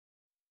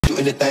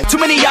Too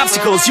many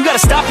obstacles, you gotta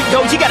stop it,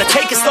 yo. You gotta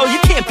take it slow, you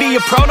can't be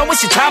a pro, don't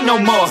waste your time no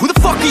more. Who the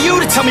fuck are you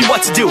to tell me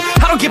what to do?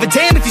 I don't give a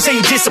damn if you say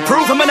you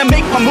disapprove. I'm gonna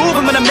make my move,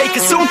 I'm gonna make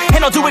it soon,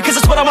 and I'll do it cause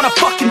it's what I wanna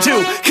fucking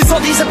do. Cause all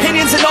these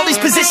opinions and all these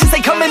positions,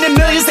 they come in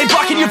millions, they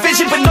blocking your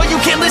vision. But no, you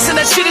can't listen,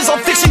 that shit is all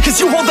fiction. Cause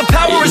you hold the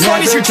power as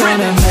long as you're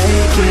dreaming.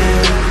 Make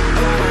it.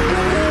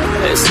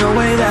 There's no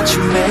way that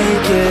you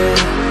make it.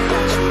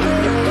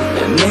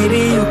 And maybe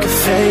you can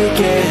fake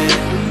it,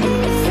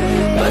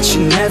 but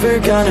you're never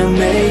gonna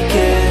make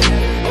it.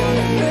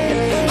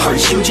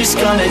 Aren't you just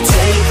gonna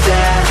take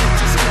that?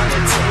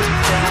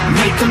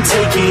 Make them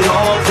take it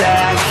all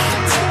back.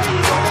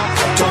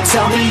 Don't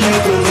tell me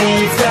you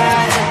believe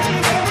that.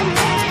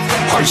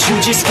 Aren't you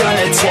just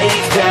gonna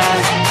take that?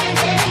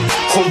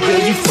 Or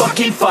will you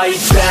fucking fight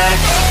back?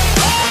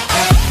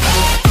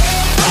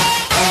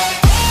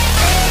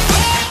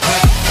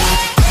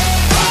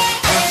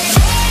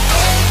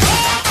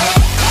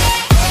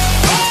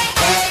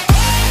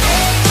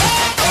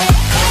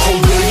 Or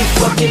will you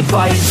fucking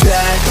fight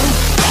back?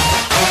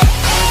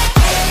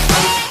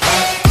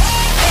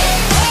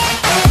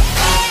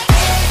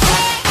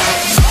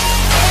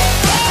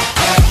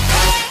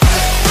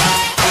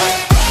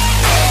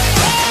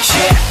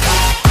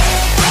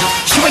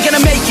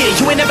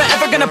 You ain't never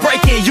ever gonna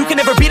break it. You can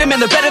never beat them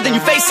and they're better than you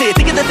face it.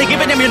 Thinking that they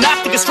give a damn, you're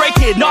not thinking straight,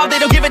 kid. No, they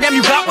don't give a damn,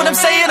 you got what I'm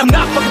saying? I'm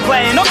not fucking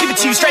playing, I'll give it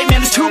to you straight,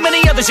 man. There's too many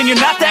others and you're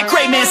not that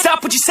great, man.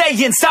 Stop what you're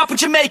saying, stop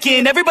what you're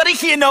making. Everybody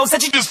here knows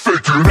that you just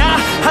faking.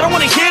 Nah, I don't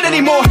wanna hear it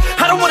anymore,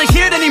 I don't wanna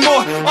hear it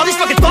anymore. All these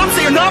fucking thoughts,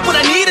 they are not what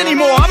I need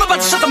anymore. I'm about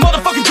to shut the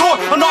motherfucking door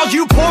on all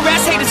you poor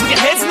ass haters with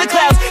your heads in the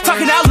clouds,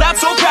 talking out loud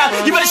so proud.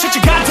 You better shut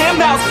your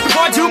goddamn mouth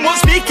before I do more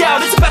speak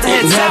out. It's about to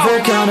head south. You're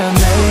never gonna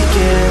make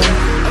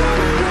it.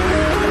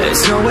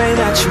 There's no way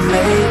that you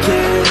make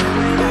it.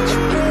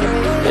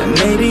 And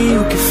maybe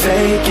you can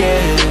fake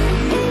it,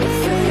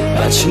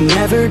 but you're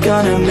never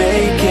gonna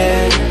make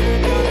it.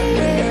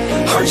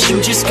 Aren't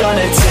you just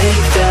gonna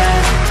take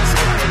that?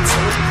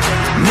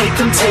 Make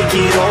them take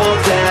it all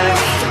back.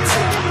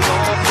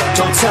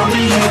 Don't tell me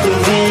you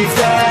believe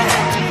that.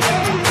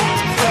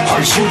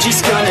 Aren't you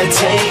just gonna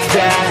take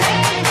that?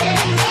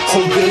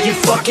 Or will you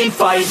fucking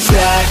fight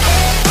back?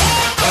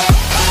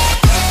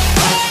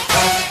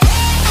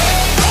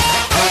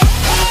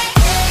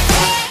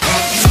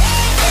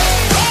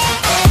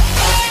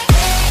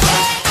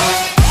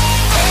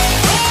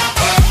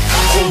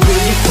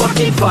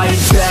 Fucking fight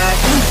back.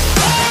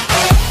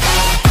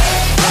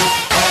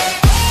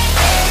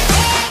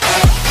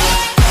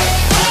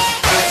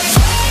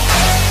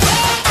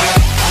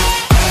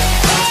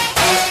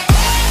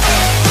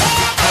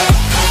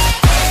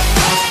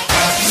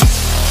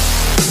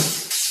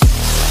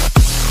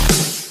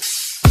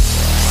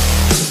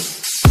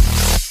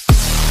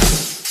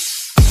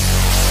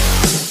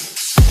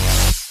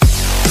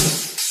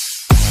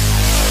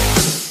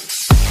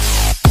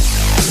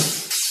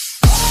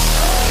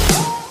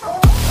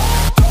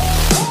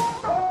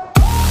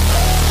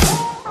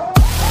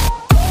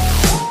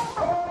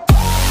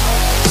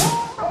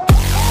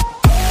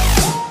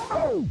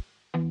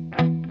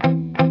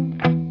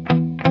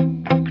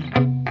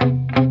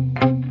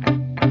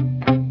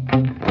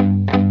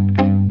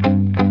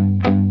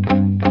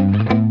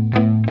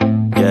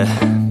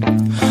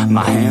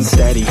 My hands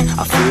steady,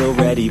 I feel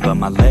ready, but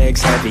my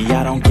legs heavy,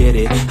 I don't get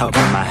it. How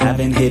come I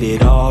haven't hit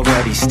it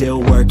already?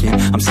 Still working,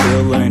 I'm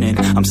still learning,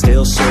 I'm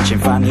still searching,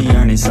 finally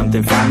earning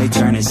something, finally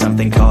turning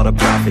something called a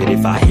profit.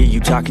 If I hear you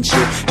talking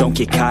shit, don't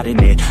get caught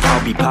in it.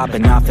 I'll be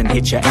popping off and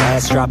hit your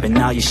ass, dropping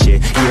all your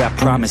shit. Yeah, I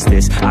promise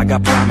this, I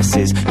got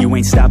promises, you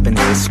ain't stopping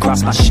this.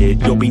 Cross my shit,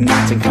 you'll be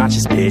knocked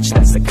unconscious, bitch.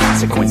 That's the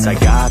consequence, I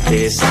got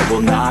this, I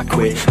will not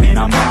quit. Man,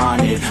 I'm on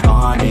it,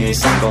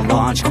 honest, I'm gon'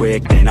 launch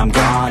quick, then I'm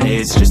gone.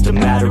 It's just a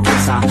matter of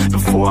time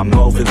before I'm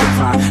over the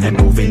climb and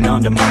moving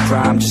under my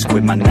prime. Just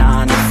quit my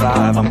 9 to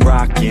 5, I'm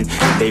rocking,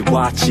 and they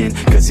watching,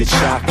 cause it's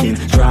shocking.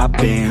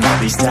 Dropping all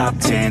these top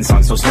 10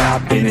 songs, so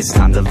stopping. It's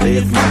time to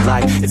live my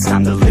life, it's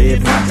time to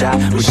live, not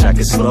die. Wish I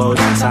could slow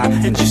down time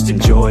and just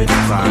enjoy the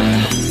climb.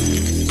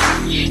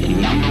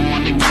 And I'm the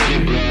one to get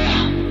it, bro.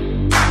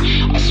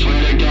 I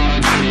swear to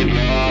God, get it,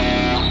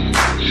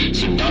 bro.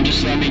 So don't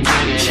just let me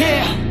get it.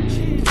 Yeah,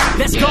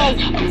 let's go. I'm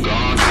gonna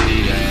get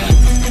it,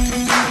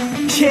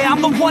 yeah,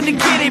 I'm the one to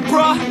get it,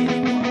 bruh.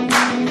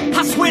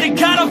 I swear to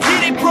God I'll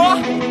get it,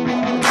 bruh.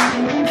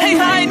 Hey,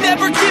 I ain't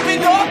never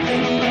giving up.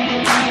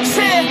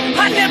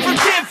 Yeah, I never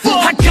give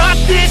up. I got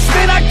this,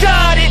 man, I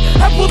got it.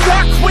 I will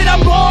not quit,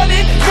 I'm on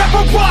it.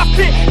 Never rock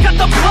it.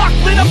 Got the block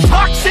lit, I'm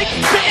toxic.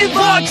 Spitting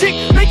logic,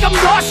 make them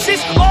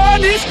nauseous.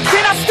 Honest,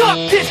 can I stop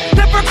this?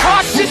 Never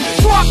cautious,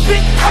 drop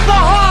it. I'm the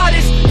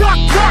hardest. Knock,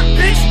 knock,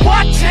 bitch,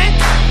 watch it.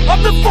 I'm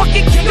the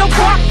fucking king of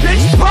rock,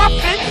 bitch.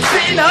 Poppin',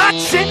 spitting hot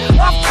shit.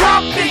 I'm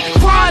dropping,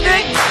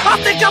 chronic. I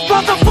think I'm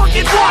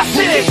motherfucking lost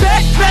it. Making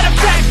back, better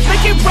back,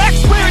 making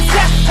racks where it's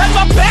at. Had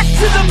my back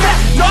to the mat,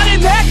 not an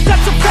act,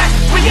 that's a fact.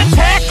 We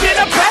attack in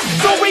a back,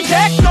 so we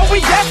act, no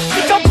we act.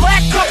 Think I'm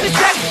black, up his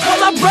back,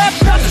 while I rap,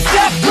 not a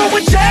step. Throw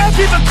a jab,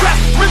 give a crap.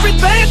 We're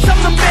advanced, I'm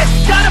the man.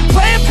 Got a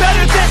plan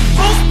better than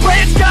most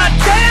brands,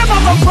 goddamn.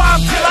 I'm a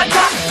rhyme till I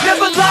die.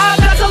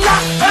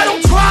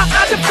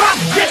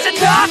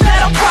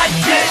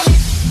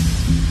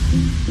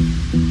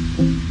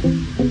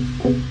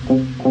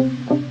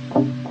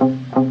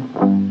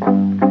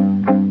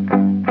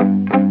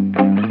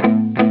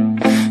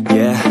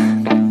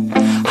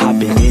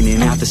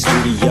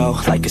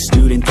 like a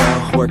student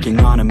though, working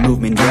on a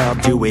movement, yeah,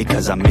 I'll do it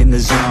cause I'm in the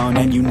zone.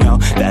 And you know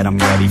that I'm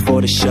ready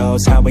for the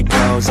shows. How it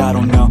goes, I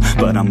don't know,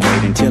 but I'm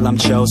waiting till I'm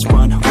chose.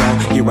 Front row,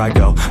 here I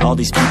go. All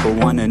these people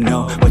wanna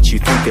know what you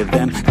think of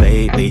them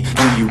lately.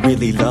 Do you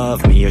really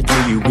love me, or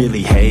do you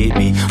really hate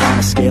me? On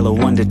a scale of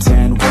 1 to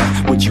 10,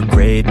 what would you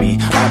grade me?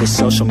 All this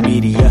social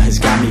media has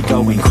got me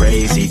going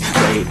crazy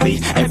lately.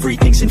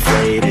 Everything's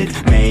inflated,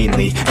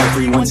 mainly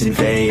everyone's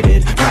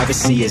invaded.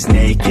 Privacy is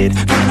naked,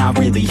 man, I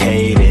really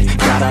hate it.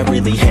 God, I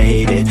really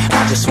hate it.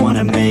 I just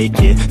wanna make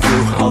it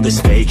through all this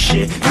fake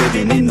shit.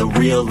 Living in the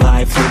real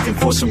life, living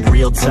for some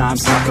real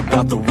times. Talk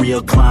about the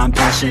real climb,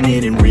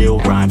 passionate in real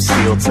rhymes.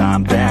 Steal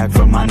time back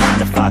from my 9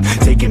 to 5,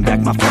 taking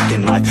back my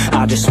fucking life.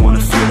 I just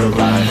wanna feel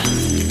alive.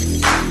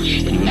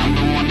 And I'm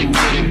the one to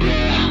get it, bro.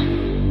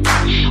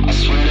 I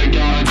swear to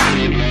God I get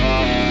it,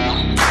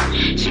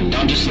 bro. So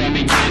don't just let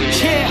me get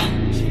it.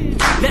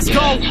 Yeah, let's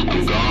go. I'm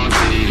gonna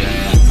get it, yeah.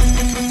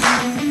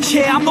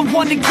 Yeah, I'm the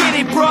one to get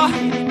it, bro.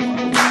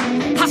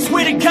 I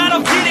swear to God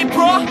I'll get it,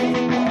 bro.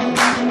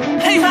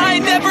 Hey, I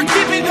ain't never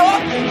giving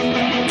up.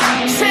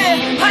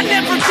 Said I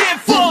never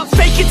give up.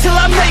 Fake it till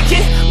I make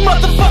it.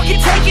 Motherfucking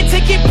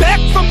take it back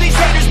from these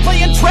haters.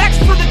 Playing tracks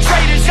for the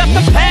traitors. Got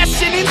the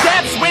passion in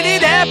depths when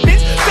it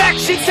happens.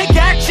 Factions take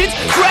actions,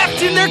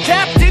 drafting their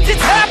captains.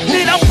 It's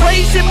happening. I'm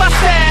raising my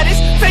status,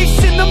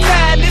 facing the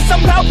madness.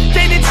 I'm out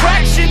gaining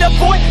traction,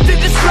 avoid the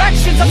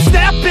distractions. I'm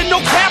snapping,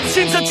 no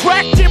captions,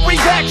 attracting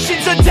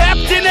reactions,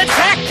 adapting,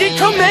 attacking,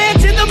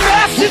 commanding the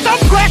masses. I'm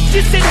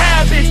practicing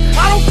habits,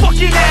 I don't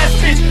fucking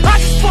ask it, I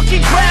just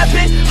fucking grab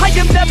it. I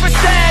am never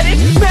static,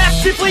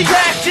 massively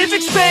active,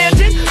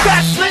 expanding,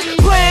 backslid,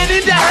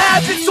 planning to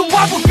have it. So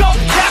I will go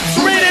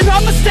capture it, and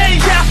I'ma stay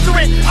after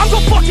it. I'm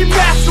gonna fucking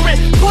master it,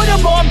 put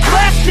them on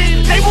blast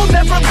it. They will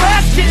never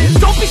last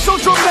it, don't be so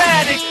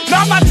dramatic.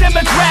 Not my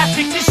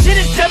demographic, this shit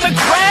is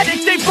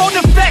democratic. They vote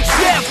neffex,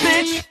 yeah,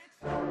 bitch.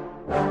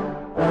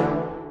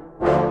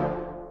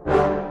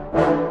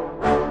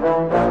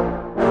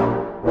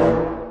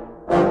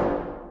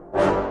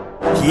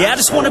 Yeah, I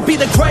just wanna be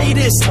the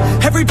greatest.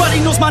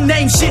 Everybody knows my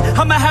name, shit.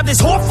 I'ma have this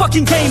whole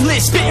fucking game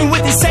list, spitting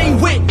with insane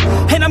wit,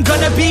 and I'm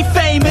gonna be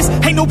famous.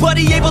 Ain't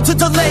nobody able to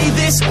delay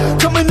this.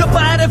 Coming up,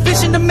 I had a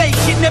vision to make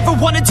it. Never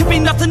wanted to be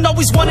nothing,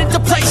 always wanted to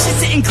play shit.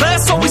 Sit in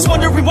class, always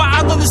wondering why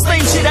I love the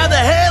same shit. How the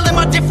hell am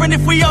I different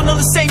if we all know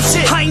the same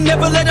shit? I ain't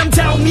never let them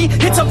doubt me,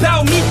 it's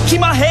about me.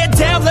 Keep my head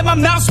down, let my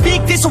mouth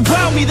speak. They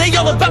surround me, they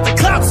all about the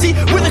clout, see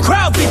where the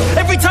crowd be.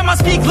 Every time I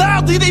speak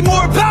loudly, they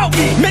more about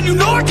me. Man, you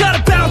know I got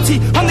a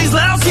bounty on these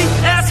lousy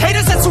ass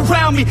haters that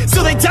surround me.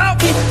 Still they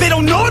doubt me, they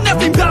don't know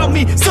nothing about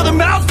me. Still their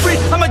mouths free,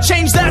 I'ma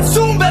change that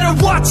soon. Better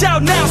watch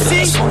out now,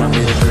 see? I just wanna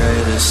be the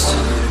greatest,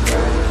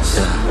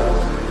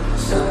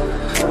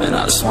 yeah. And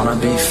I just wanna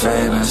be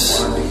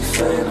famous,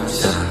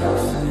 yeah.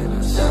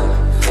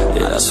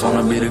 I just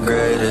wanna be the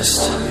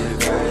greatest,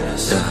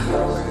 yeah.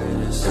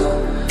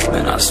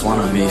 And I just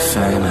wanna be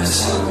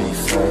famous,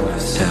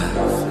 yeah.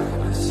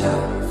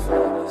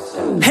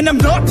 And I'm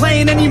not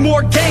playing any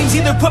more games.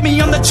 Either put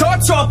me on the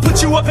charts or I'll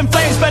put you up in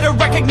flames. Better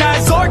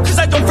recognize art, cause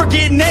I don't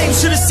forget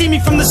names. Should've seen me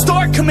from the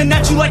start, coming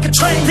at you like a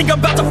train. Think I'm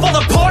about to fall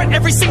apart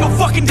every single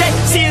fucking day.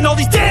 Seeing all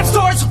these damn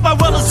stars with my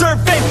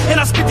well-deserved fame. And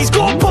I spit these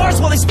gold bars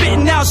while they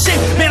spitting out shit.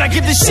 Man, I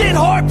give this shit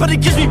hard, but it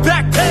gives me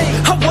back pain.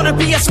 I wanna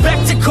be a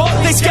spectacle,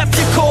 they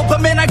skeptical,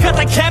 but man, I got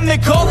that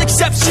chemical,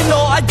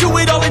 exceptional. I do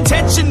it all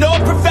intentional,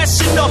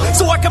 professional,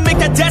 so I can make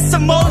that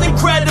decimal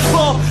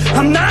incredible.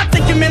 I'm not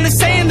thinking, man, they're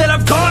saying that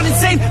I've gone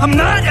insane. I'm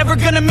not ever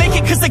gonna make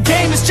it cause the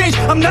game has changed.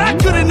 I'm not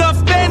good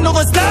enough, man, no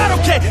that's not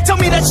okay. Tell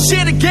me that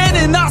shit again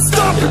and I'll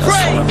stop and pray.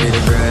 I just wanna be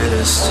the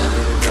greatest,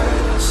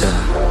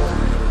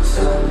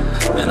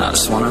 yeah. And I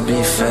just wanna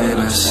be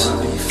famous,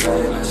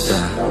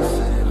 yeah.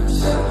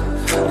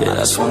 Yeah, I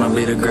just wanna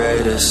be the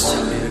greatest,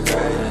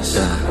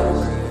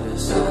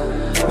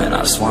 yeah. And I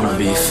just wanna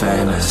be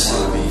famous,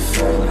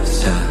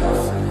 yeah.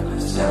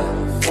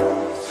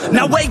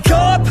 Now wake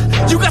up,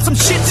 you got some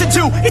shit to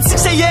do. It's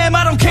 6 AM,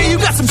 I don't care, you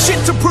got some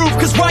shit to prove.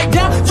 Cause right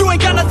now, you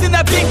ain't got nothing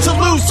that big to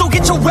lose. So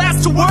get your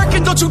ass to work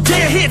and don't you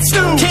dare hit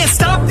snooze. Can't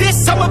stop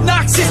this, I'm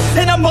obnoxious,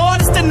 and I'm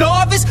honest and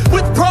novice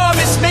with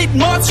promise. Made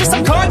monstrous,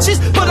 I'm conscious,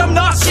 but I'm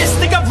nauseous.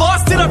 Think I've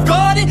lost it, I've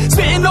got it.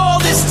 Spitting all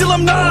this, still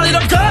I'm not it.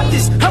 I've got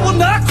this, I will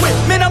not quit.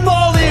 Man, I'm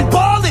all in,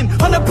 balling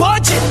on a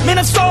budget. Man,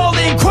 I'm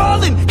stalling,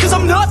 crawling, cause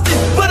I'm nothing,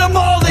 but I'm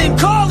all in,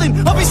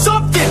 calling, I'll be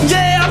something.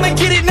 Yeah, I'ma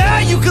get it now,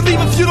 you can leave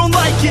if you don't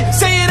like it.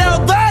 Say it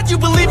out loud, you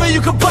believe it,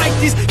 you can bite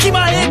this. Keep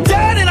my head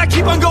down and I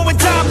keep on going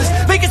timeless.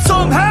 Make it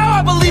somehow,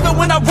 I believe it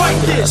when I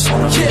write this. I just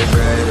wanna be the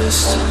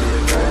greatest,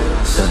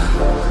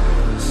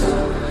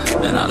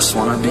 yeah. And I just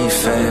wanna be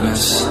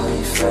famous,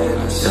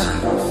 yeah.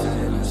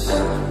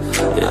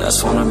 Yeah, I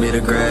just wanna be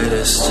the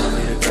greatest,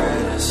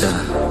 yeah.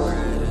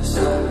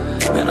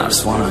 And I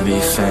just wanna be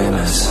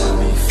famous,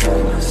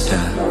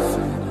 yeah.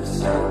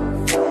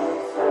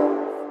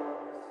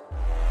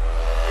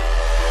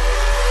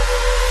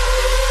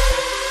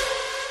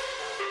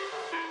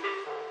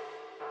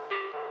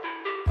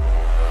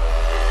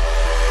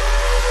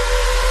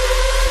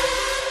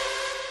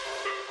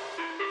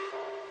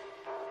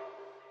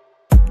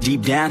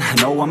 Deep down, I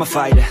know I'm a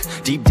fighter.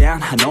 Deep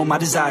down, I know my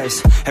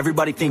desires.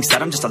 Everybody thinks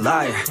that I'm just a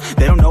liar.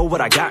 They don't know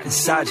what I got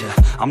inside ya.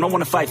 I'm the one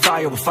to fight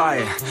fire with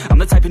fire. I'm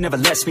the type who never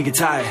lets me get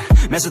tired.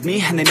 Mess with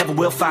me and they never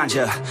will find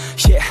ya.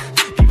 Yeah.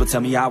 People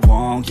tell me I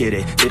won't get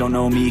it. They don't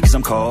know me cause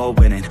I'm cold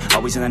winning.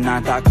 Always in the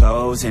ninth, I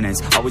closing.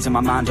 It's always in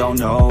my mind, don't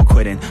know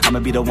quitting. I'ma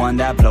be the one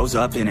that blows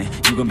up in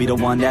it. You gon' be the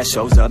one that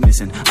shows up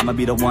missing. I'ma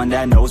be the one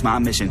that knows my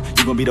mission.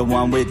 You gon' be the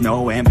one with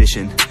no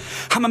ambition.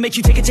 I'ma make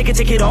you take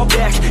it all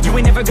back. You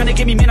ain't never gonna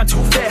get me, man, I'm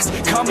too fast.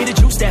 Call me the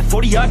juice, that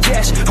 40-yard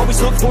dash.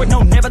 Always look for it,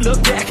 no, never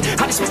look back.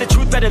 I just spit the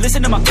truth, better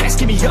listen to my facts.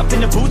 Get me up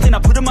in the booth and I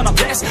put them on a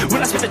blast.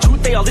 When I spit the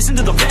truth, they all listen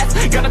to the facts.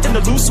 Got nothing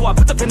to lose, so I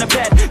put the pen to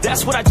bed.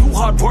 That's what I do,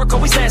 hard work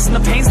always lasts. And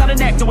the pain's not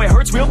an act, no, it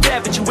hurts real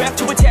bad. But you have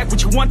to attack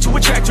what you want to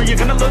attract, or you're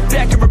gonna look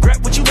back and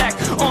regret what you lack.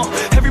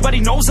 Everybody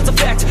knows that's a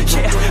fact.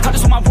 Yeah, I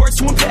just want my words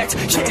to impact.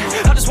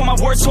 Yeah, I just want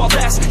my words to all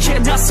last. Yeah,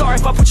 not sorry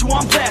if I put you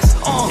on blast.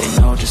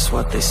 They know just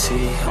what they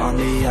see on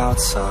the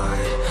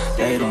outside.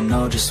 They don't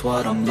know just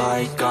what I'm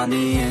like on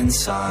the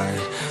inside.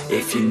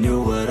 If you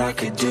knew what I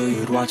could do,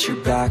 you'd watch your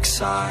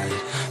backside.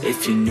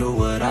 If you knew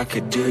what I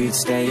could do, you'd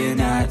stay in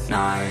at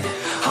night.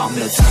 I'm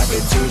the type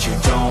of dude you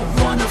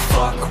don't wanna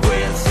fuck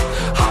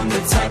with. I'm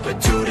the type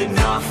of dude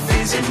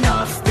enough is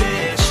enough,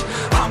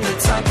 bitch. I'm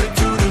the type of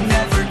dude who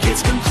never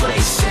gets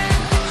complacent.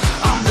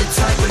 I'm the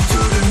type of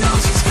dude who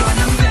knows he's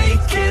gonna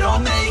make it, I'll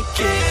make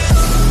it.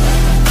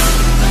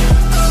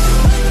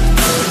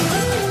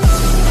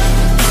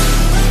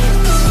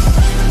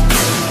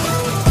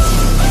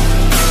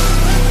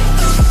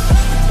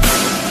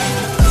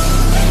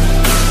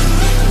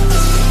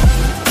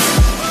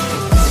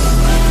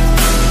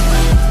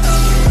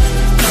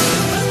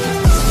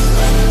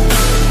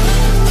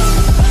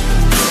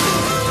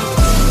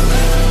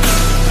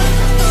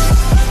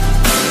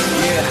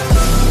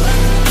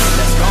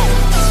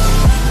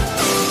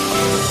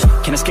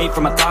 Can't escape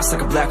from my thoughts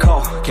like a black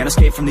hole. Can't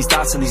escape from these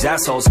thoughts and these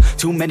assholes.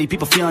 Too many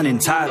people feeling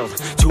entitled.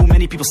 Too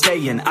many people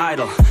staying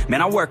idle.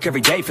 Man, I work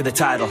every day for the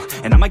title,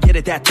 and I'ma get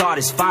it, that thought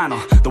is final.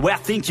 The way I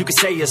think you could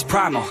say is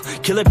primal.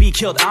 Kill or be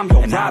killed, I'm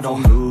your rival. I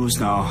don't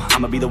lose, no.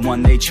 I'ma be the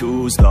one they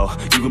choose, though.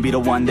 You gon' be the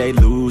one they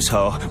lose,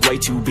 ho. Way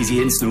too busy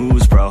hitting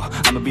snooze, bro.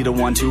 I'ma be the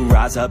one to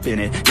rise up in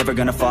it. Never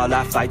gonna fall,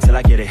 I fight till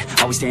I get it.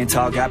 Always staying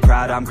tall, got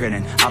pride, I'm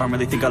grinning. I don't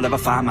really think I'll ever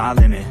find my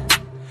limit.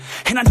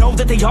 And I know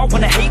that they all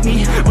wanna hate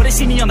me, but they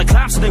see me on the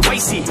climb, so they wait,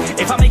 see.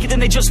 If I make it, then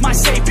they just might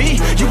say, B,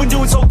 you been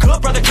doing so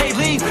good, brother, can't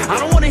leave. I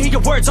don't wanna hear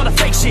your words on the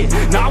fake shit.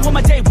 Now I want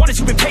my day one is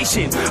you been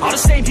patient. All the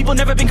same people,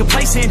 never been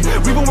complacent.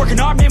 We been working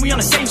hard, man, we on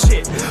the same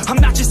shit. I'm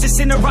not just a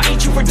sinner, I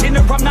ain't you for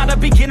dinner. I'm not a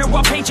beginner,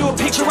 I'll paint you a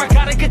picture. I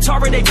got a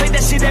guitar and they play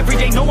that shit every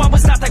day. No, I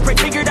was not that great,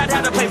 figured out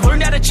how to play.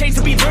 Learned how to change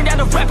to be, learned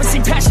how to rap and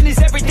sing. Passion is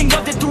everything,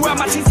 loved it throughout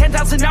my teens.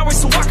 10,000 hours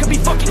so I could be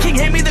fucking king.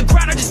 Hand me the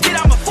ground or just get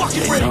out my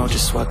fucking ring. They know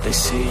just what they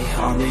see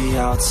on the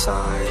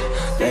outside.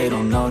 They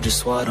don't know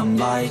just what I'm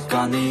like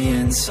on the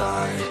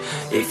inside.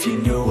 If you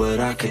knew what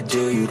I could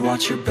do, you'd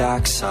watch your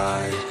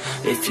backside.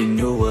 If you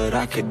knew what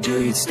I could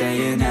do, you'd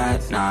stay in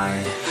at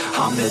night.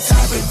 I'm the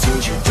type of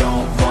dude you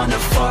don't wanna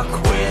fuck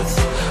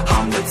with.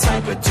 I'm the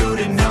type of dude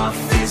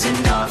enough is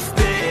enough,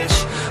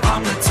 bitch.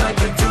 I'm the type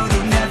of dude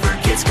who never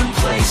gets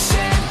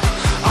complacent.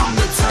 I'm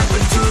the type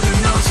of dude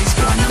who knows he's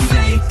gonna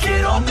make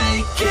it, I'll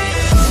make it.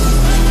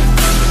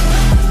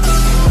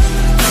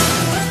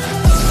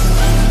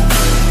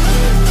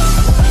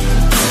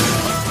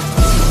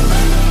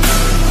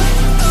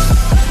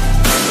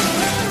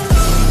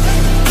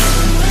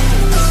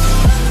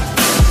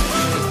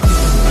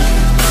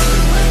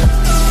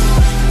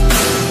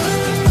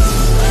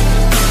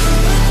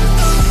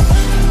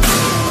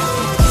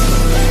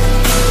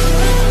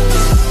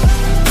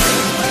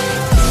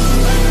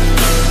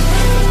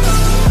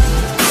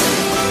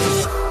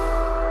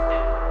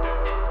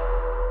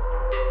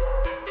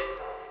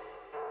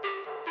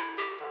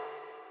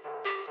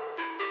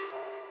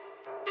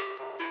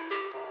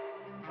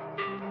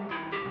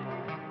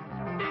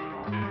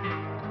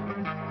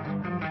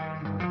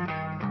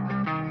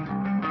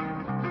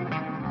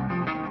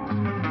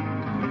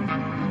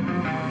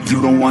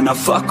 You don't wanna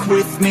fuck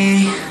with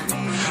me,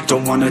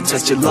 don't wanna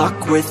test your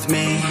luck with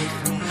me.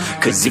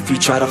 Cause if you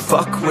try to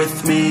fuck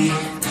with me,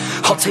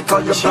 I'll take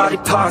all your body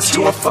parts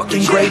to a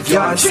fucking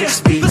graveyard 6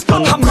 feet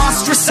below. I'm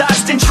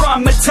ostracized and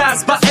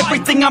traumatized by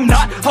everything I'm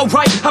not.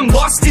 Alright, I'm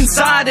lost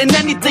inside, and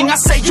anything I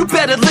say you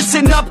better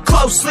listen up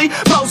closely.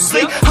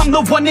 Mostly, I'm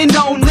the one and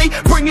only.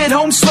 Bring it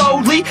home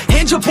slowly,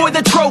 hand your boy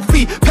the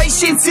trophy.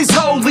 Patience is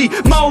holy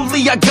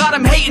moly. I got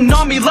him hating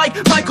on me like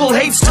Michael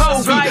hates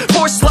Toby.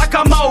 Force like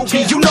I'm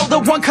Obi, you know the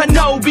one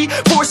Kenobi.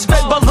 Force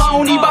fed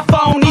baloney by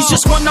phonies.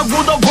 Just wanna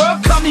rule the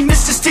world, call me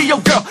Mr. Steel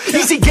Girl.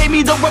 Easy gave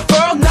me the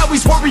referral, now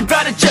he's worried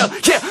about a jail.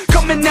 Yeah,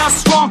 coming out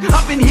strong,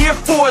 I've been here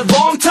for a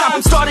long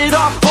time. Started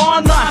off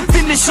online,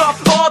 finish off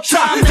all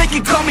time. They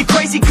can call me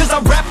crazy cause I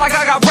rap like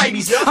I got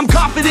rabies. I'm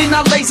confident,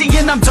 not lazy,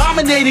 and I'm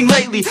dominating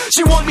lately.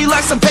 She want me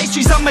like some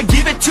pastries, I'ma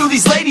give it to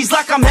these ladies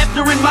like I'm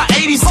Hefner in my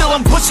 80s. Still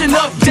I'm pushing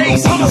up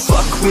days. Don't wanna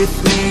fuck with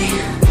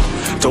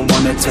me, don't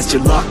wanna test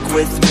your luck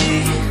with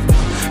me.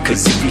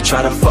 Cause if you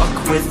try to fuck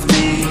with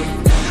me,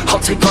 I'll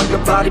take all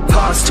your body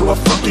parts to a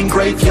fucking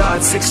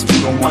graveyard. 6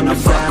 feet, don't wanna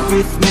fuck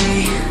with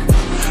me.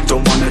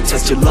 Don't wanna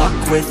test your luck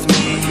with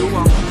me.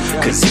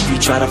 Cause if you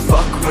try to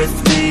fuck with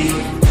me,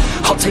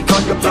 I'll take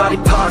all your body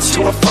parts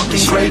to a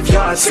fucking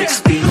graveyard. 6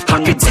 feet.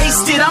 I can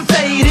taste it, I'm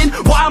fading.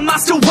 Why am I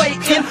still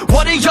waiting?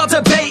 What are y'all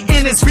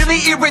debating? It's really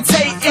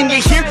irritating.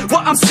 You hear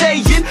what I'm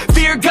saying?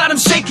 Fear got him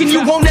shaking.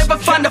 You won't ever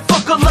find a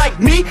fucker like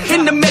me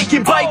in the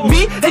making. Bite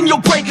me and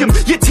you'll break him.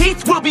 Your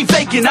teeth will be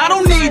vacant. I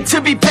don't need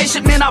to be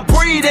patient, man. I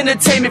breed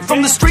entertainment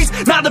from the streets,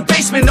 not the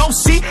basement. Oh,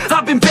 see,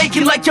 I've been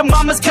baking like your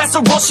mama's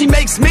casserole. She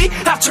makes me.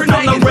 I turn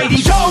on the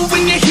radio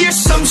when you hear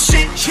some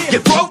shit.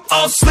 Your throat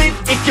all slit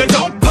if you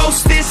don't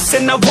post this,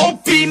 and I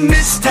won't be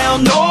missed. Hell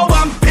no,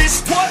 I'm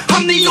pissed.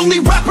 I'm the only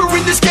rapper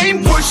in this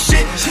game worth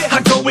shit.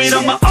 I go it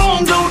on my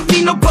own, don't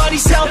need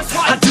nobody's help.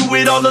 I do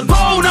it all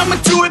alone, I'ma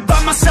do it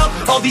by myself.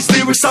 All these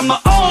lyrics on my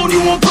own, you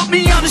won't put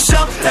me on the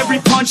shelf. Every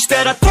punch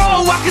that I throw,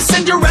 I can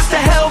send your ass to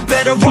hell.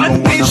 Better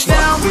run, bitch,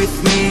 now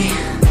with me.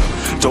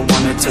 Don't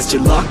wanna test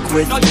your luck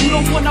with me. You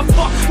don't wanna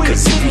fuck with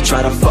Cause if you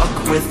try to fuck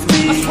with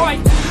me, that's right.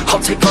 I'll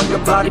take all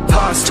your body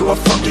parts to a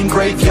fucking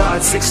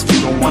graveyard. 6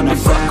 feet, don't wanna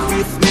fuck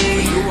with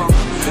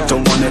me.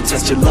 Don't wanna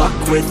test your luck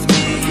with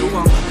me.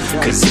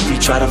 Cause if you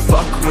try to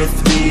fuck with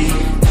me,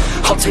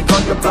 I'll take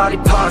all your body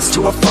parts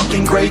to a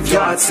fucking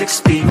graveyard. 6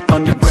 feet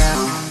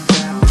underground.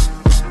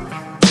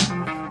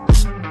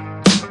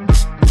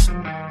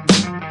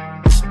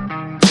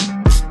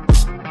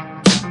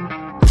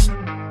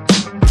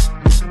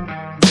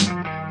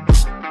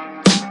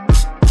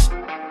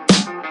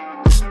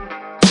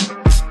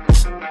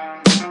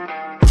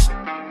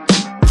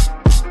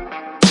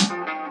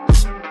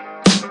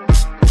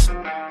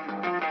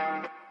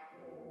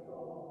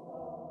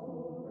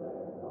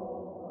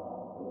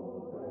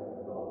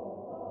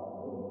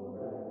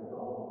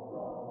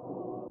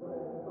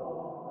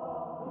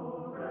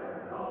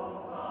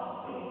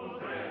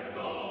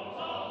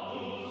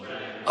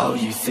 Oh,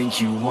 you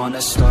think you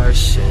wanna start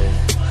shit?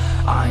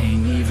 I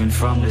ain't even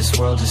from this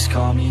world, just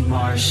call me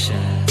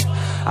Martian.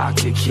 I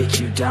could kick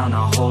you down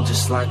a hole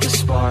just like a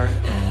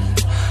Spartan.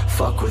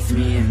 Fuck with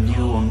me and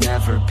you will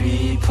never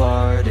be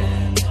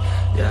pardoned.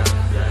 Yeah.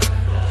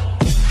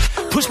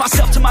 Push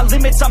myself to my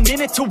limits, I'm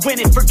in it to win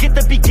it. Forget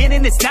the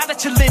beginning, it's now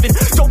that you're living.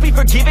 Don't be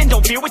forgiven,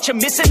 don't fear what you're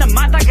missing. A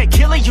mind like a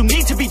killer, you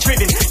need to be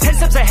driven. 10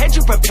 steps ahead,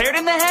 you prepared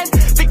in the head?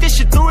 Think this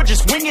shit through or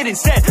just wing it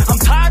instead? I'm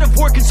tired of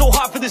working so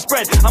hard for this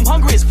bread. I'm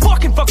hungry as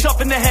fucking fucked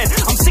up in the head.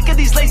 I'm sick of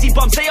these lazy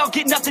bums, they all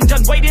get nothing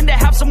done. Waiting to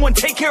have someone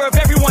take care of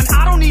everyone.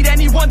 I don't need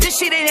anyone, this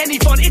shit ain't any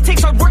fun. It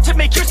takes hard work to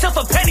make yourself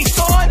a penny,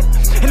 son.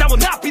 And I will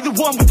not be the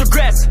one with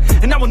regrets.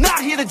 And I will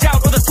not hear the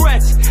doubt or the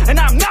threats. And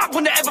I'm not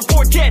one to ever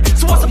forget.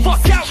 So what's the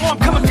fuck out, or I'm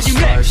coming for you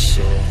next.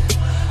 Shit.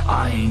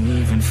 I ain't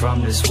even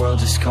from this world,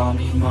 just call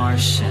me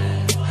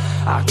Martian.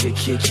 I could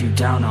kick you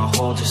down a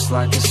hole just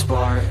like a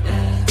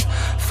Spartan.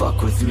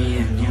 Fuck with me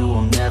and you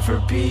will never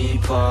be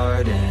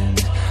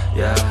pardoned.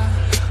 Yeah.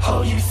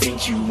 Oh, you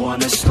think you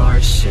wanna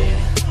start shit?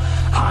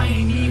 I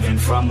ain't even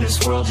from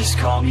this world, just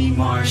call me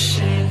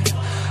Martian.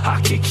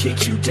 I could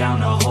kick you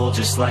down a hole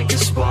just like a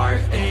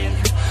Spartan.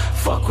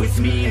 Fuck with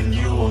me and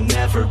you will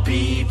never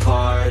be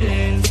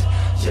pardoned.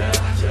 Yeah.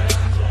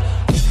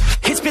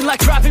 It's been like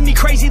driving me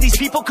crazy, these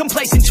people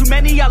complacent. Too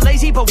many are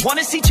lazy but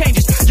wanna see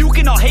changes. You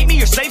can all hate me,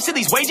 you're slaves to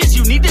these wages.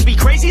 You need to be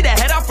crazy to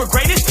head out for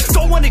greatest.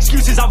 Don't want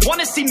excuses, I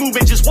wanna see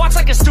movement. Just watch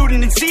like a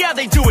student and see how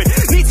they do it.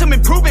 Need some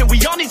improvement,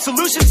 we all need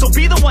solutions. So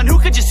be the one who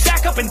could just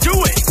sack up and do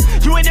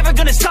it. You ain't never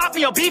gonna stop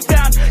me, I'll be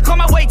found. Climb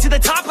my way to the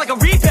top like a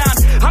rebound.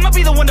 I'ma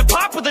be the one to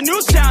pop with a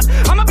new sound.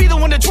 I'ma be the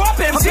one to drop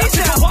MCs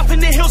down. Go off in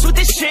the hills with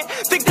this shit.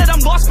 Think that I'm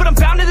lost but I'm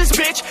found in this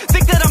bitch.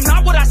 Think that I'm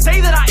not what I say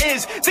that I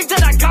is. Think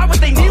that I got what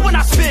they need when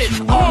I spit.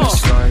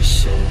 Start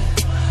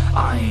shit.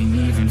 I ain't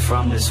even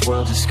from this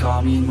world, just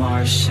call me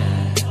Martian.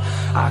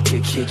 I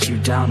could kick you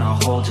down a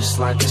hole just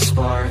like a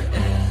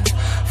Spartan.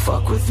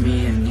 Fuck with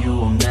me and you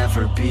will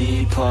never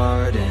be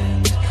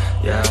pardoned.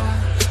 Yeah.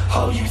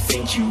 Oh, you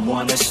think you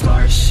wanna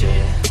start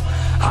shit?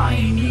 I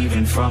ain't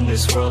even from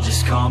this world,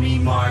 just call me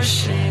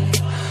Martian.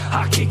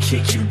 I could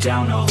kick you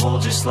down a hole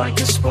just like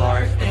a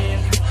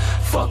Spartan.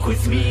 Fuck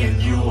with me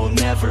and you will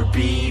never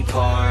be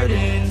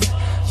pardoned.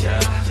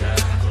 Yeah.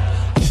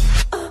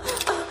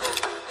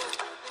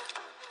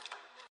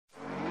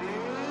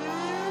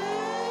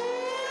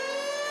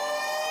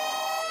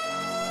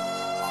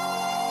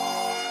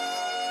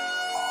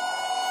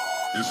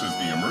 This is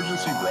the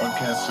emergency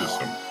broadcast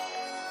system.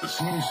 The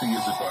CDC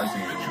is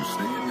advising that you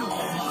stay in your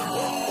homes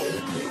throughout all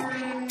day.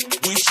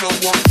 We show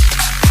up.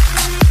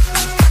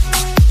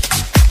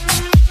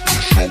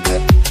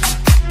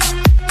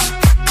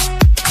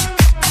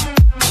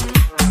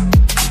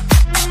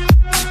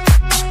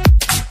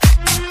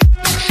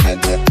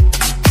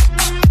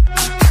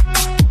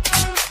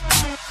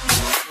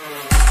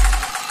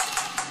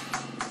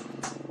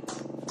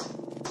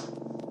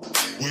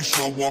 We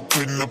show up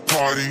in the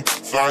party,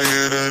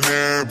 flyer than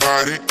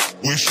everybody.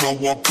 We show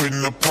up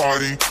in the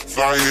party,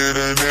 flyer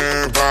than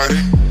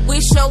everybody.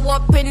 We show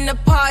up in the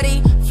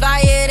party,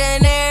 flyer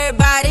than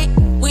everybody.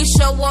 We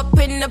show up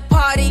in the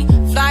party,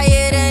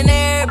 flyer than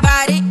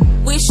everybody.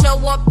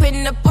 up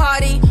in the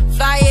party,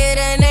 flyer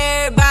than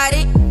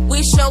everybody.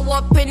 We show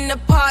up in the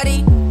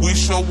party. We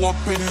show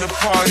up in the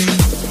party.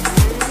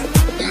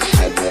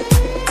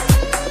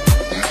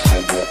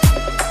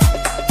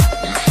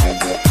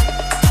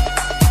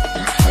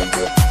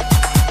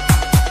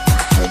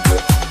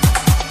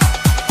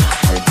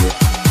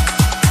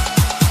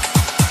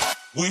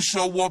 We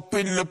show up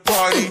in the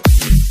party.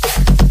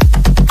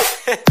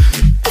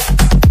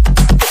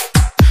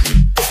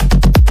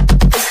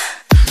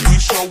 We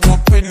show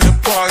up in the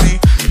party.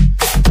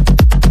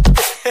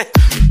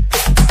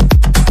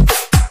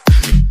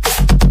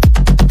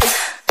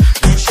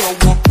 We show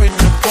up in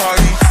the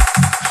party.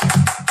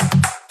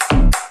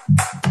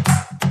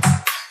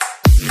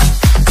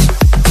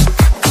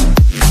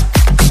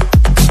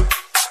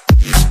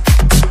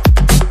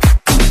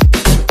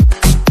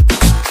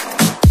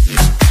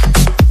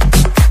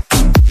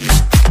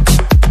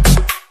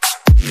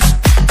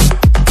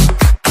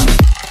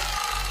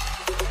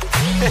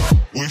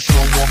 We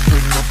show up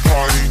in the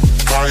party,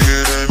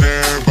 flyer than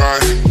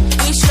everybody.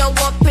 We show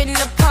up in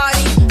the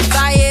party,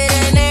 flyer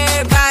than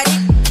everybody.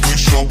 We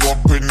show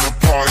up in the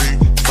party,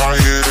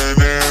 flyer than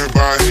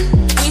everybody.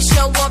 We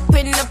show up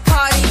in the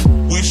party.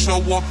 We show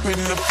up in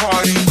the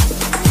party.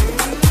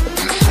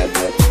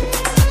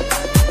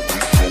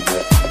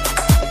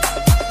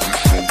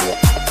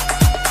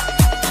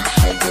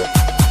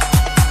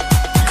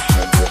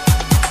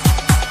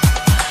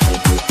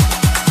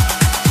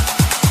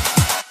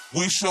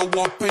 We show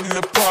up in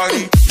the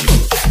party.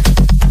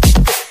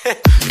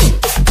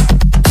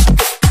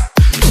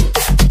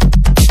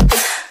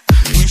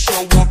 We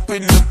show up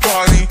in the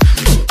party.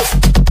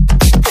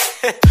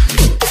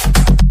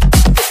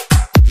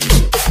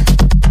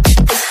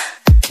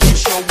 We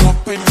show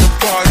up in the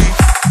party.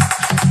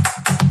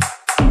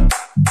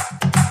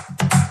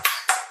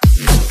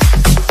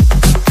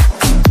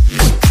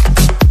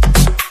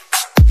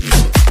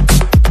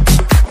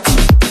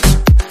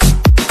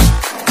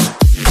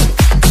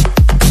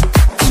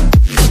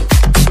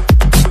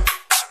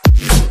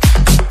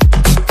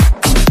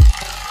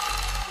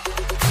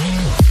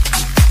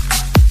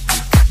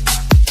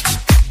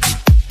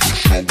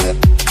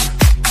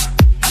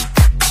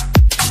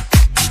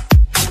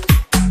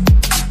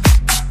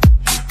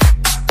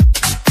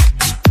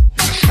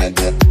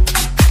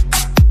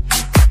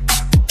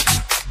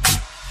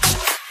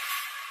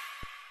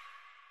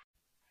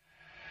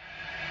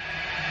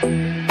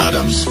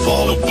 Atoms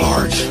fall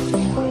apart.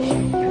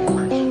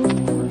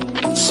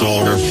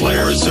 Solar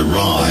flares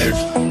arrive.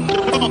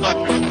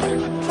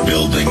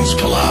 Buildings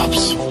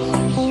collapse.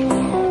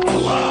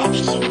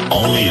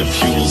 Only a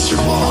few will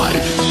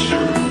survive.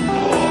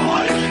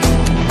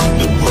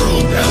 The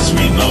world as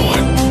we know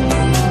it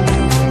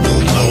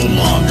will no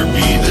longer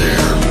be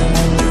there.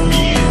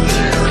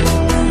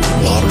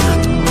 Water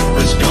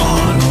is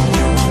gone.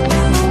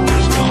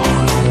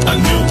 A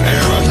new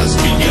era has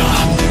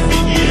begun.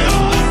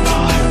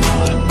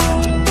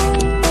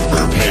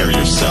 Prepare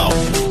yourself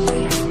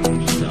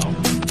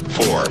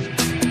for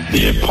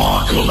the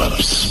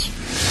apocalypse.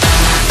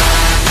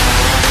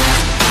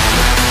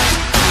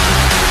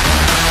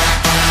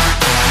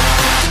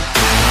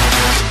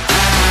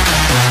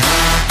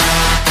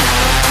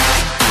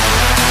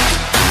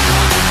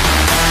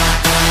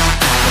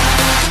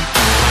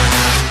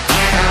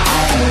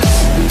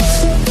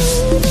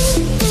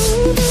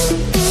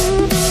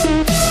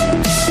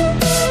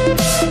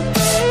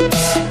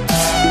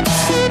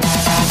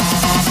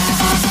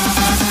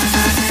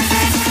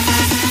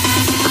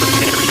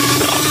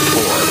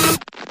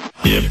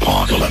 The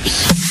apocalypse.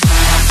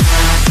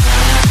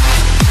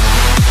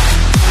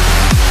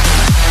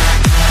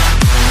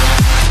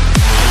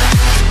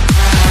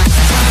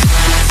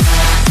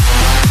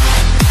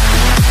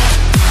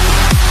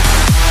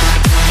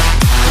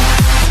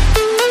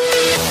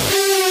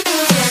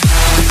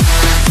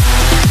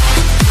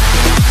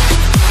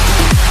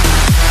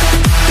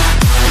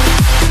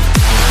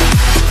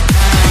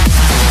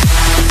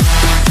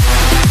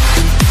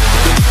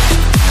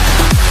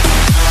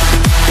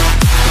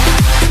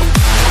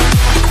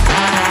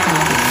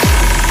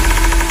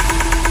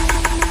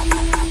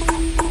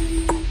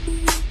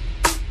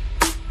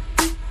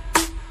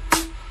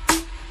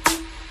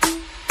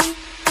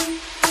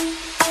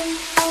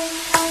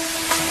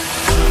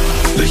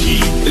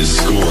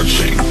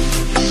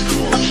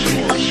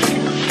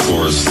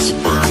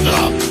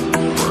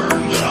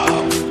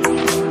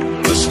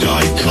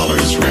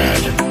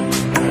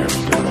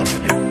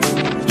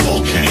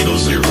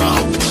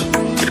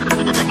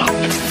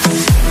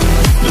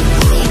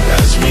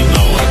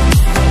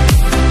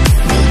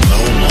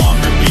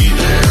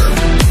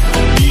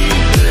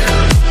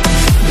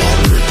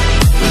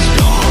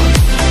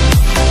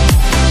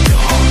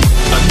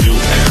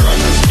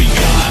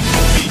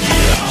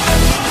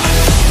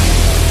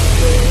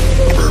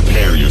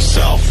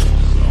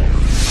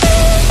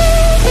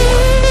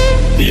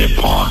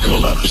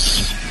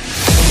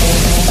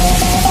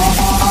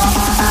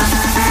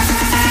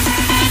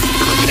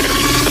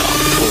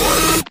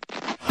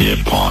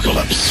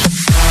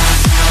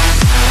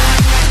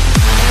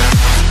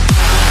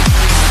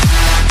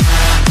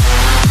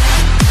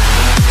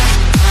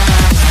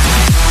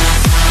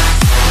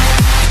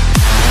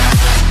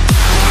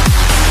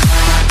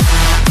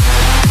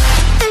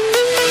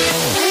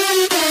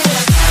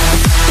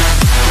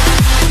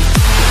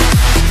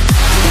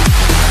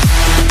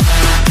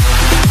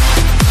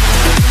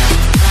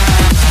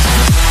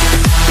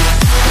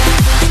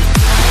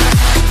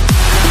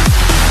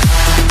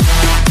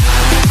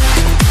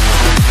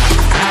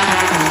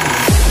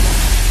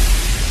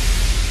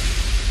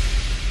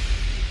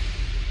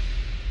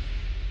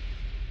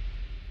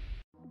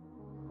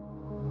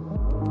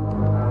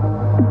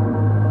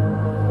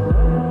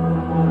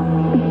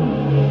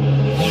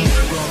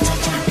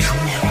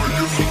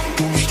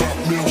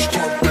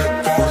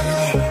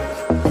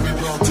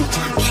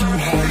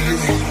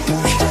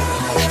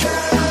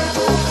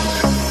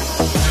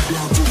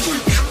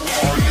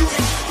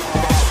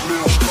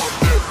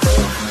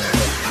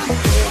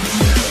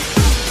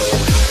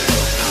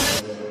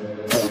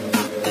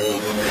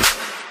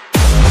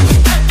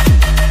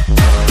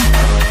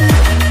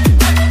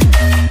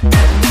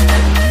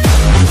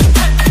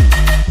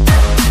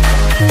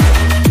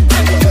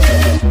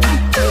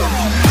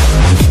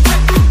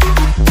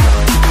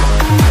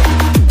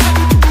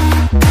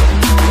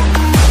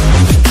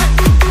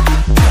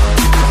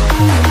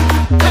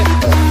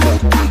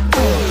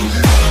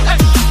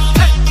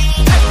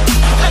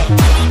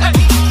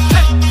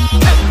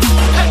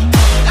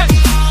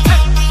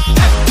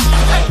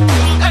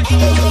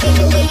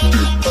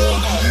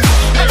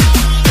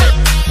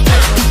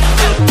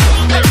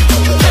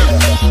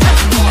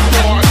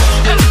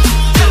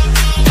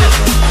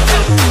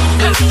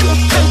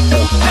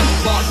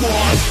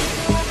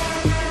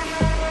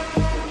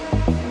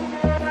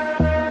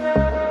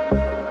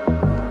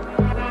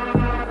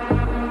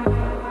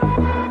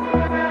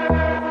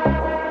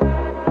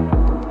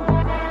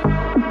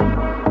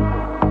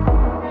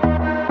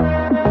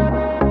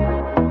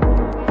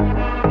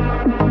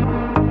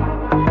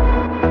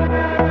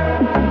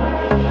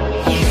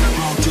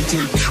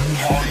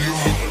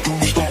 higher.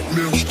 Don't stop,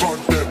 man, start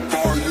that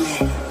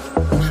fire.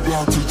 We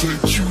about to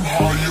take you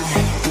higher.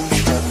 Don't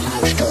stop,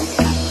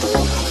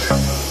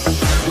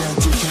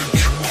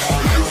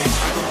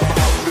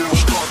 man,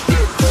 start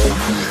that fire. We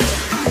about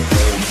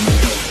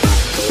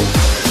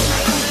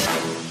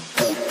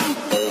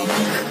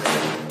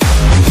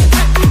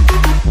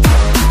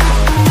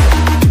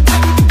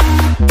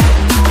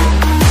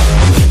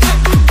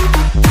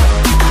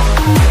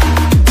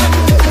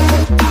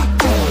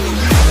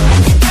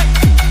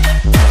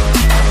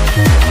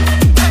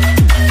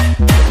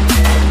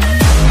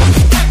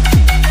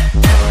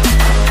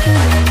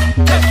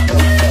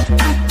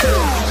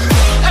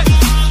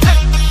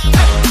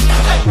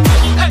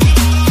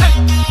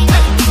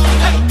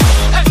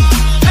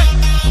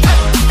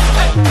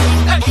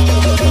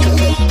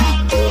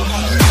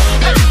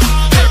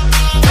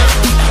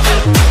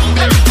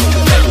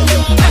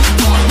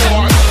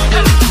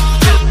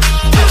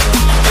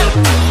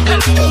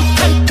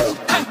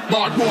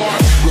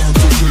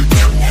to take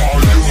you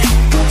higher.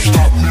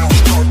 Stop, man,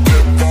 start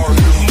that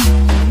fire.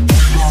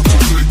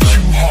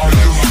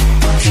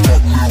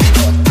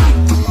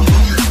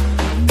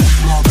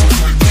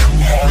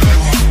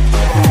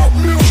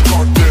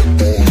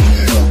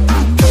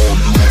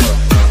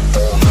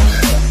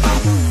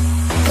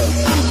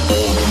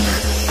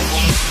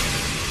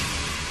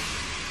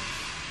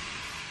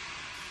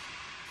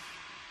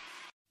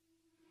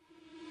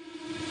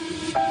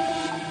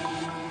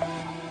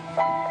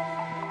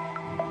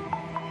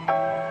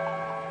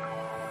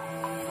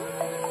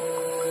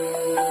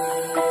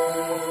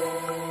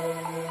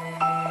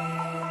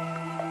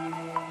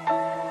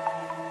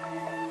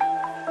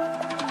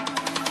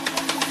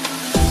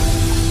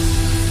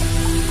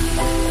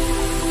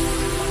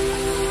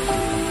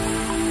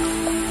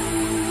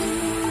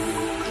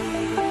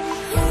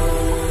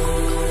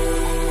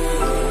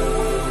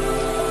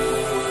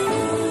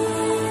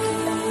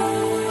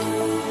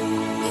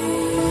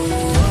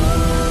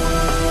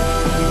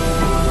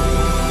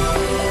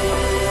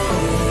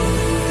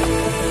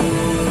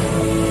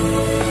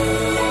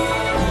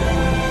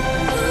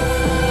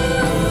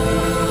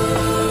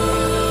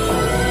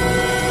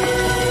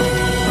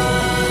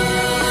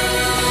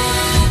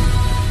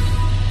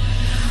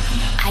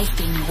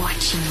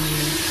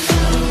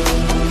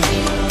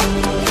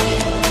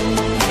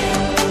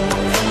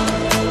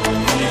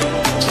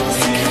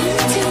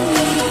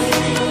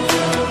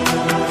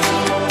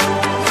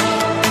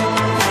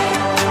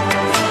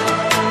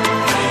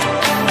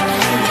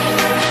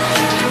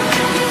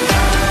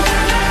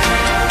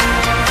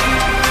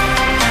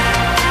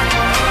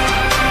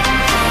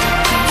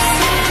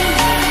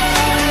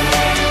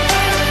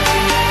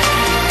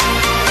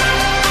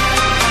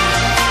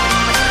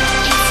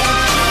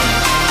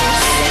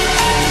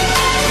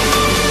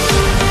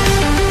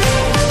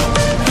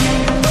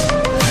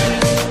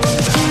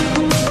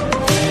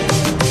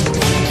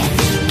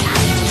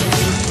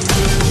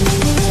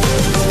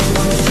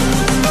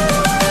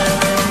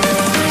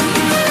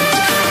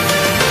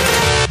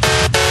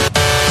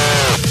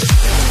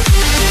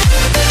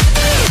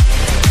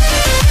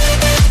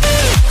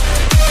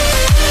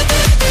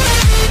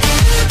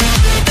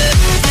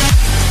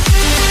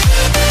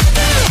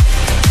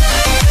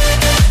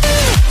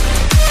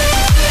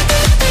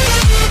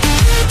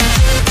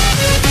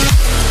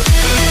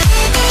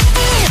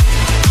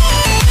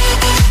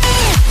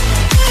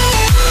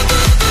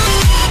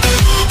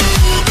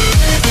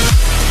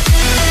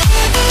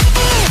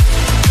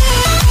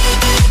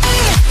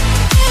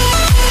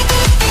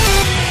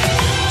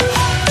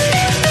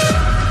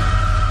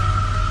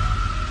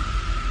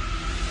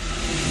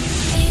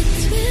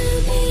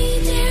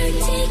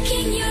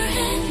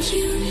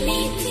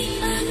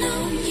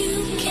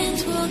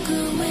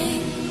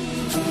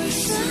 For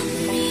some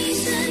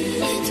reason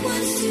it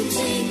wants to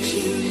take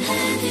you.